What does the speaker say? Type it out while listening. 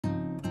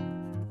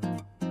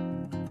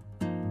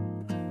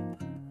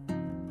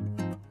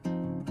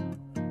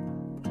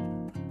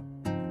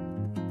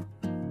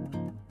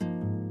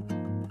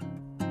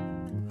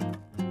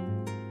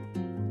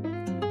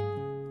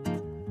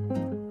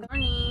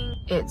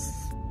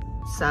It's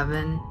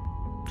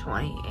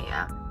 7:20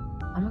 a.m.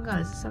 Oh my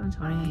god, it's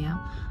 7:20 a.m.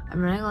 I'm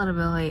running a little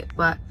bit late,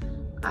 but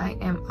I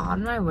am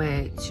on my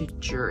way to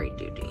jury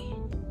duty.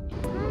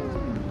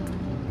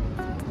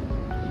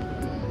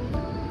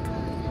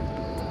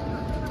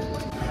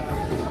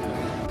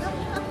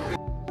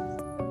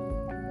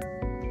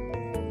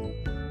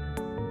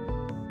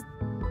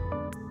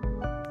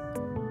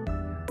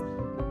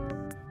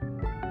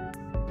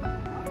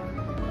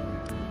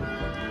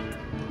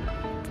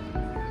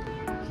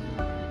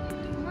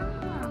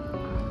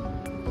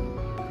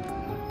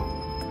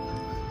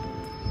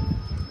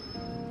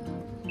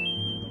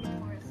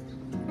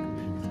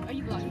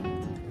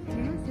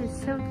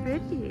 It's so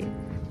pretty.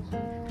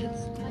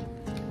 It's like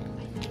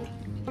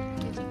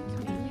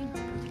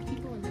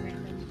people in the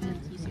random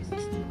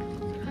enthusiasts.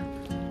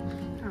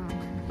 Oh,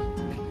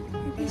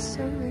 it is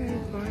so very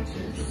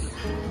gorgeous.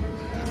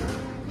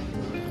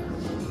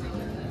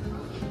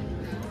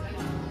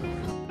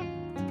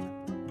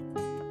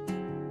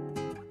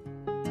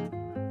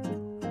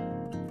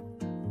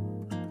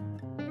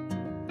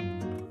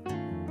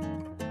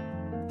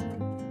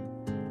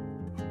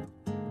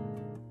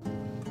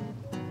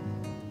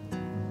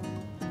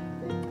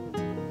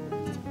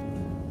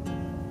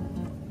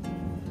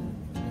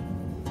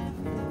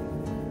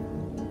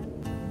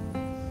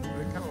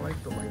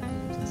 The light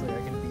themes. It's like I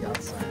can be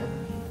outside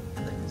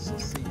and I can still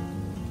see.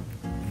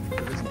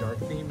 If it's a dark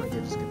theme, like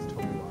it just gets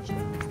totally washed out.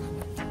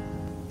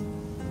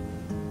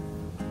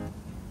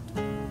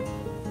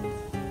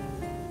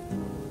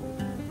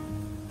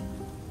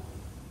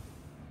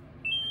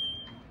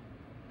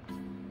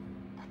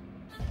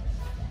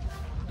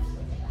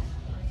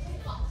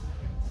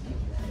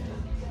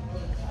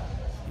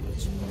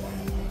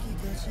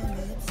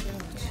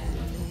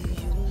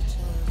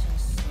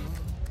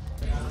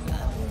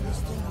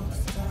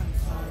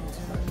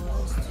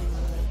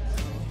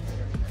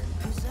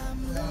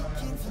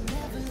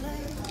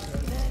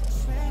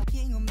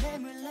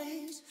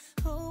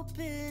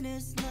 Hoping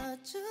it's not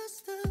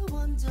just the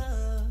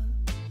wonder.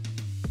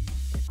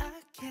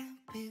 I can't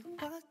be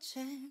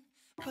watching,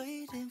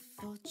 waiting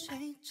for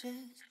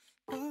changes,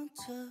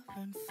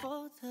 wondering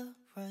for the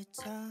right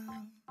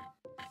time.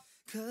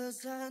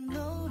 'Cause I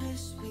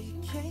noticed we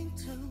came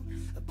to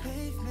a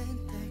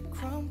pavement that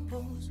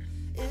crumbles.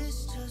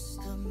 It's just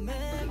a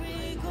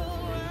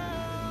merry-go-round.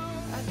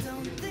 I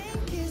don't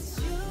think it's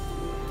you,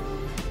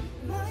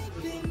 might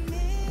be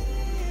me.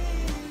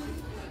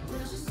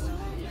 There's so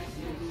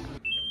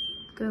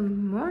Good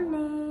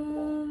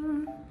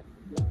morning.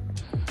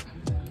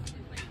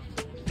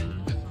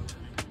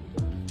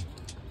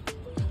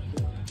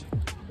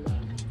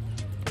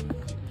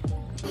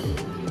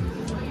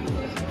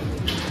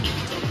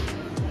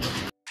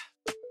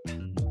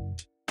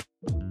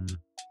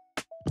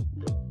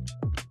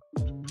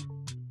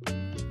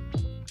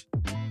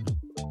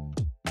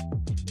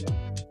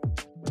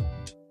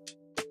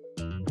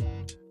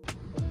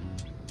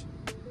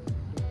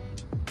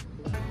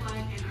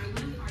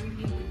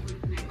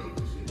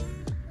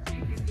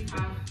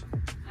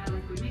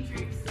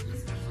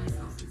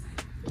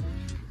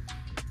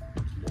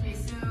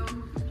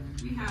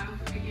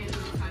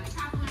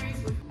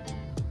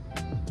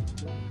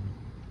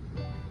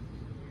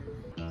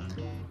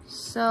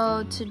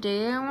 So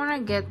today I want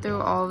to get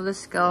through all of the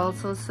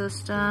skeletal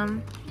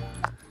system,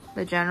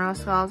 the general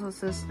skeletal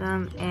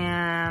system,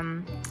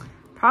 and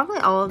probably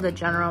all of the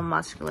general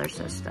muscular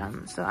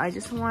system. So I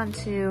just want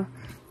to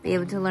be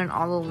able to learn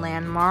all the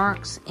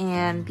landmarks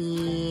and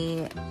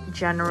the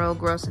general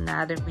gross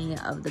anatomy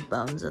of the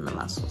bones and the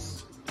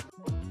muscles.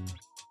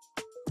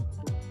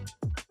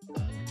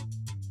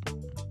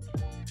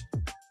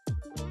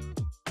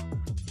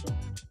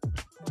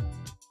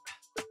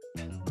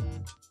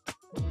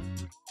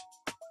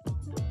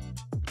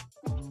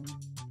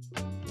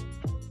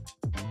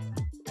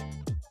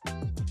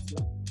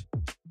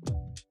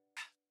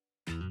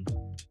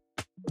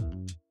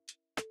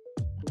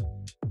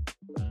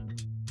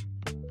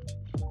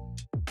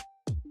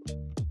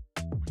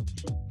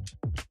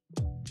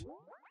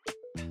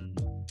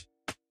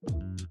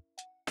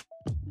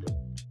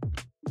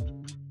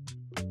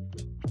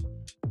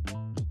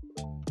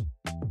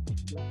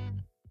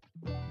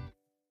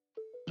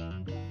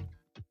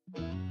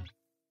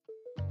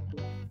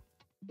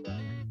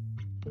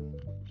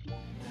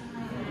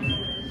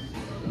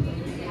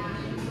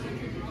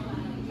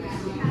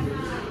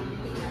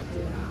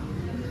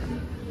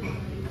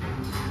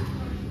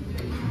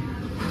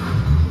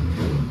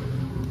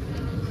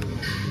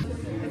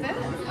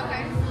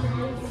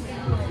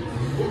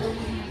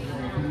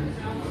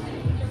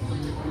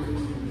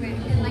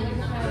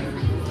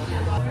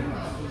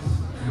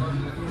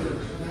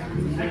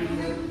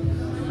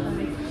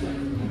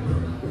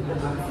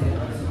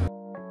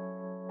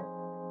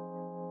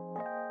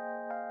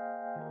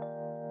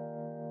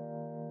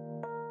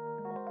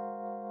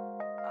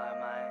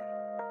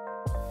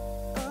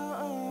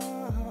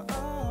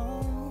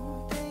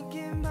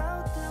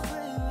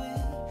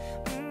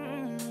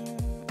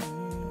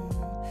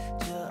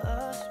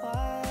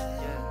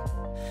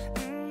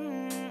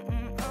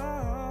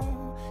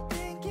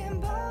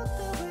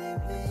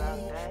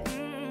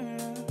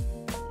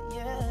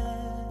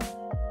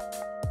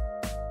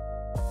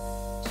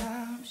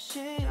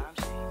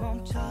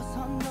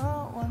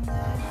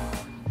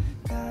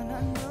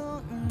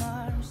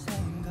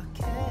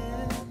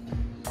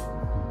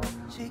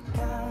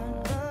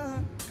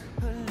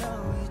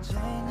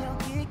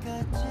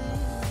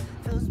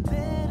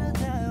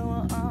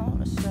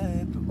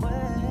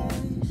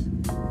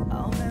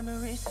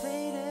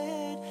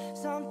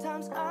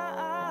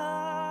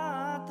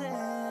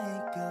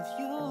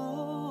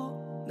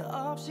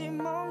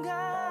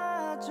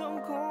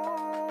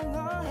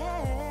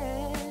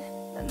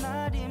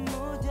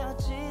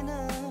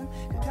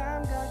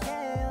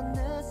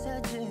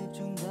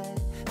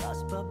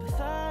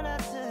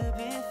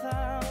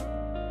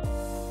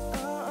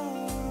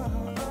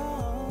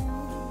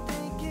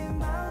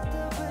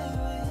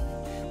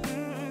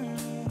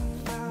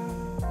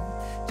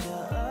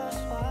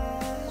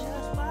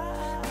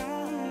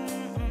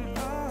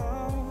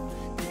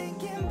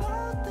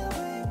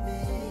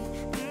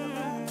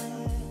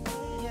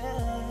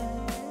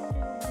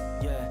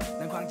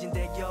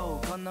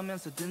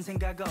 살면서 든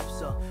생각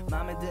없어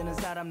맘에 드는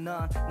사람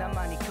넌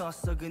나만이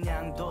컸어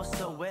그냥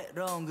뒀어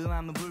외로운 그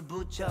맘은 불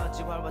붙여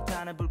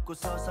지활화탄을 붉고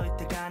서서히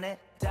태가네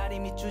다리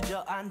밑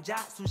주저앉아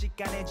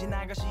순식간에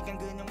지나가 시간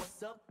그냥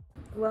what's up.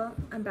 Well,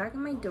 I'm back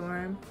in my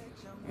dorm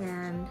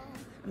and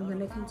I'm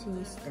gonna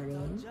continue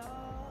studying.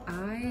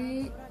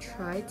 I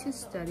tried to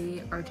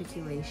study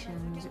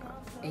articulations,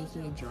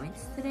 aka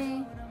joints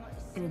today,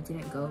 and it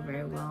didn't go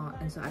very well,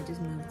 and so I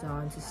just moved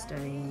on to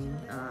studying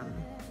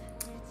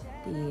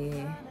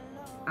the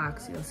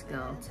axial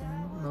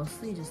skeleton,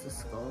 mostly just the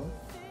skull,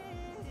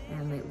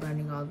 and like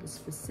learning all the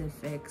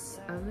specifics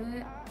of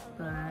it.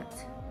 But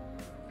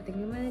I think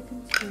I'm gonna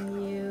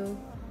continue,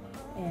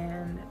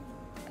 and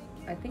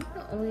I think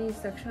the only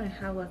section I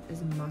have left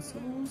is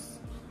muscles,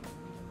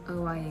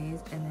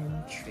 OIAs, and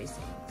then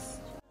tracings.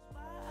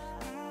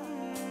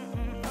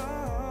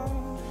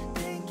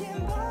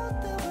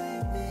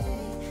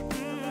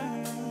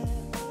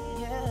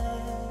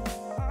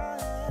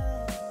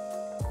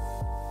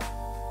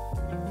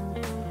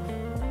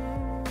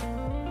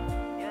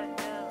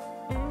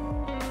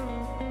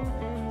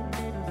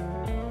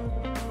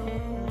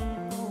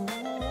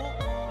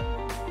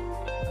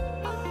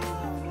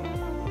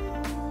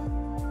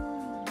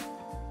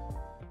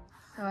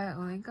 So I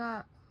only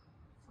got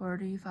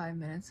 45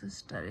 minutes of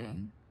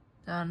studying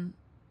done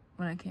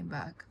when I came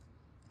back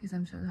because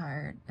I'm so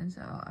tired, and so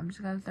I'm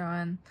just gonna throw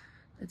in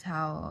the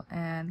towel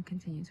and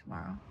continue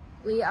tomorrow.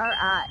 We are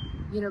at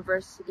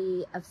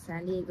University of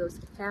San Diego's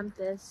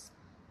campus,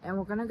 and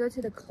we're gonna go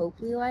to the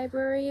Chhoeuy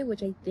library,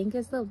 which I think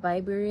is the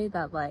library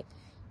that like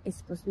is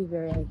supposed to be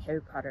very like Harry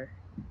Potter.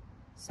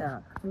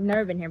 So we've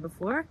never been here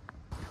before.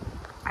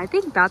 I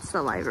think that's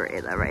the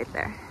library though, right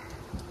there.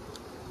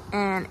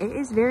 And it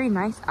is very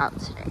nice out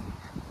today.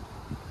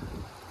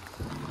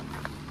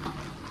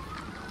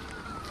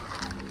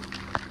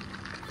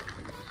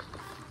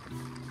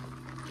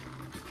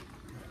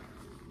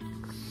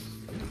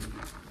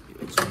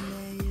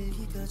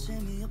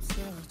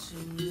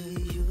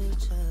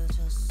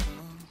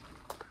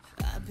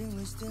 I've been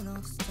wasting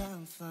all this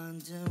time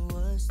finding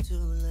words to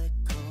let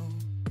go.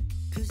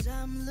 Cause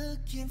I'm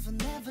looking for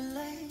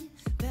Neverland,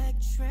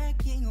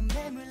 backtracking on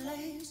memory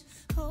lanes,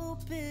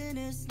 hoping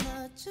it's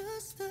not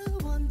just a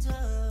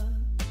wonder.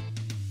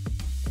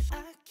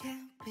 I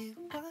can't be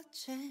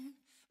watching,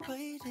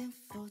 waiting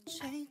for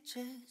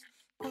changes,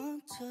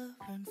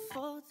 wondering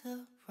for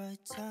the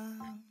right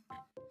time.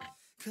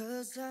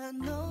 Cause I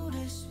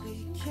noticed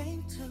we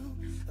came to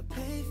a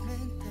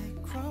pavement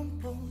that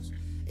crumbles.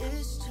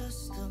 It's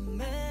just a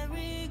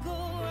merry-go-round.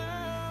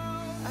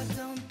 I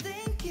don't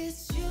think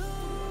it's you,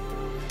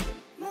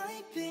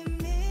 might be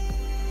me.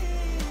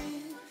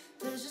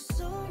 There's just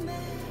so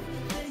many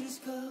things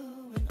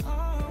going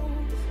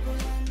on. But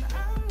when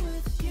I'm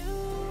with you,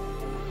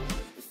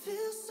 it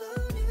feels so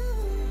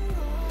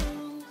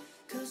new.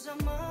 Cause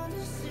I'm on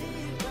a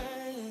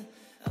secret,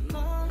 I'm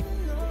all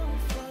alone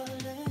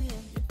falling.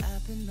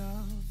 I've been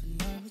off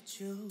and on with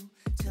you.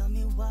 Tell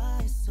me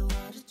why it's so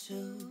hard to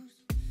choose.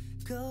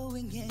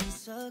 Going in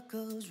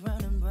circles,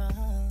 running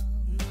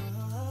round.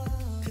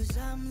 Cause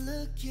I'm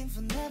looking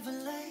for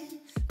Neverland,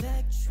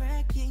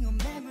 backtracking on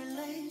memory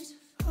lanes,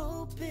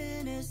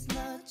 hoping it's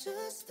not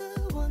just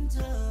a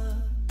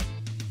wonder.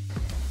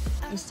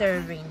 It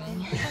started raining.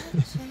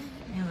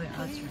 And we're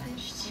all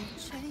drenched.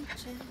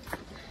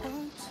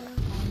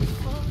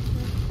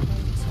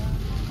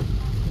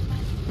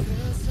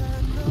 Cause I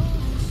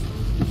noticed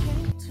we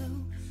came to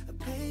a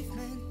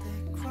pavement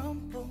that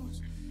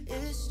crumbles.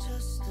 It's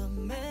just a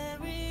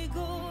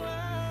merry-go-round.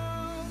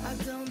 I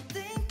don't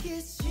think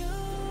it's you,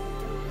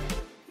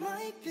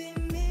 might be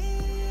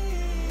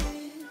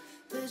me.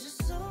 There's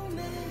just so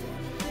many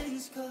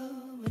things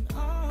going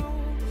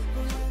on. But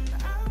when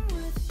I'm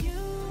with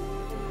you,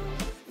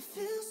 it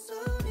feels so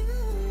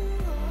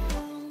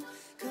new.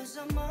 Cause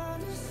I'm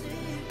on a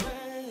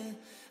secret,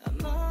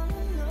 I'm all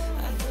alone.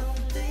 I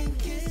don't think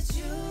it's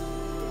you,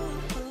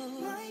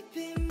 might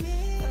be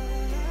me.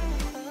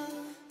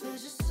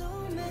 There's just so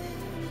many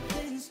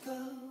things going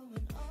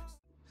on.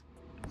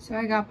 So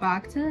I got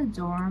back to the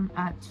dorm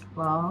at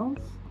 12.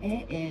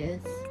 It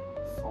is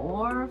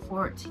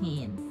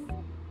 4:14,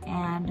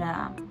 and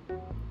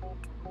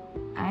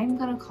I'm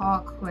gonna call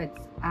it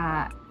quits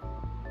at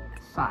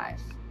 5.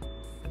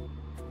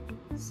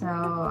 So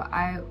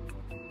I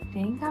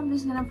think I'm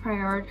just gonna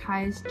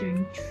prioritize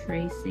doing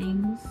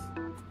tracings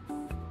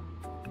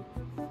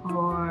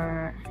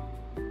for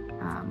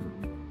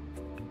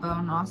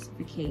bone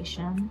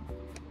ossification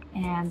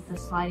and the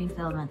sliding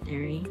filament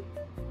theory,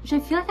 which I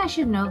feel like I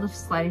should know the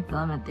sliding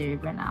filament theory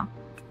by now,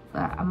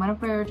 but I'm gonna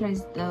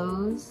prioritize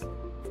those,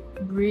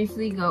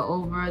 briefly go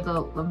over the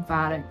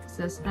lymphatic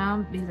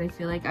system because I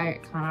feel like I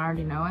kind of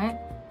already know it,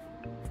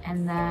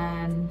 and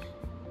then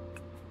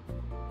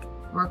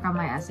work on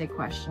my essay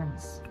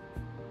questions.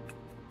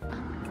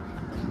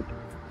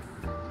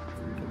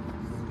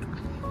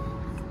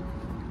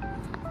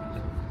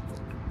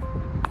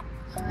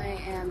 I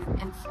am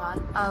in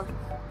front of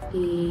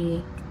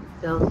the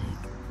building,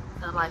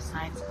 the life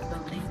sciences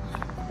building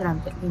that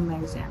I'm taking my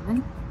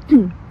exam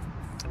in.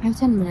 I have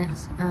 10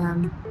 minutes.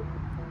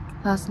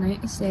 Last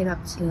night I stayed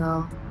up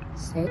till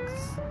 6,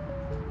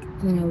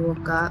 and then I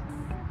woke up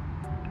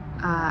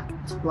at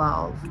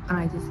 12, and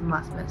I did some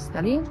last minute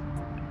studying.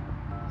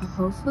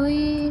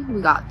 Hopefully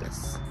we got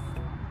this,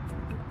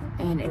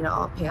 and it'll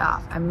all pay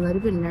off. I'm a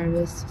little bit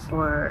nervous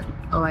for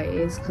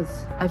OIAs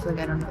because I feel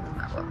like I don't know them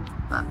that well,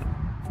 but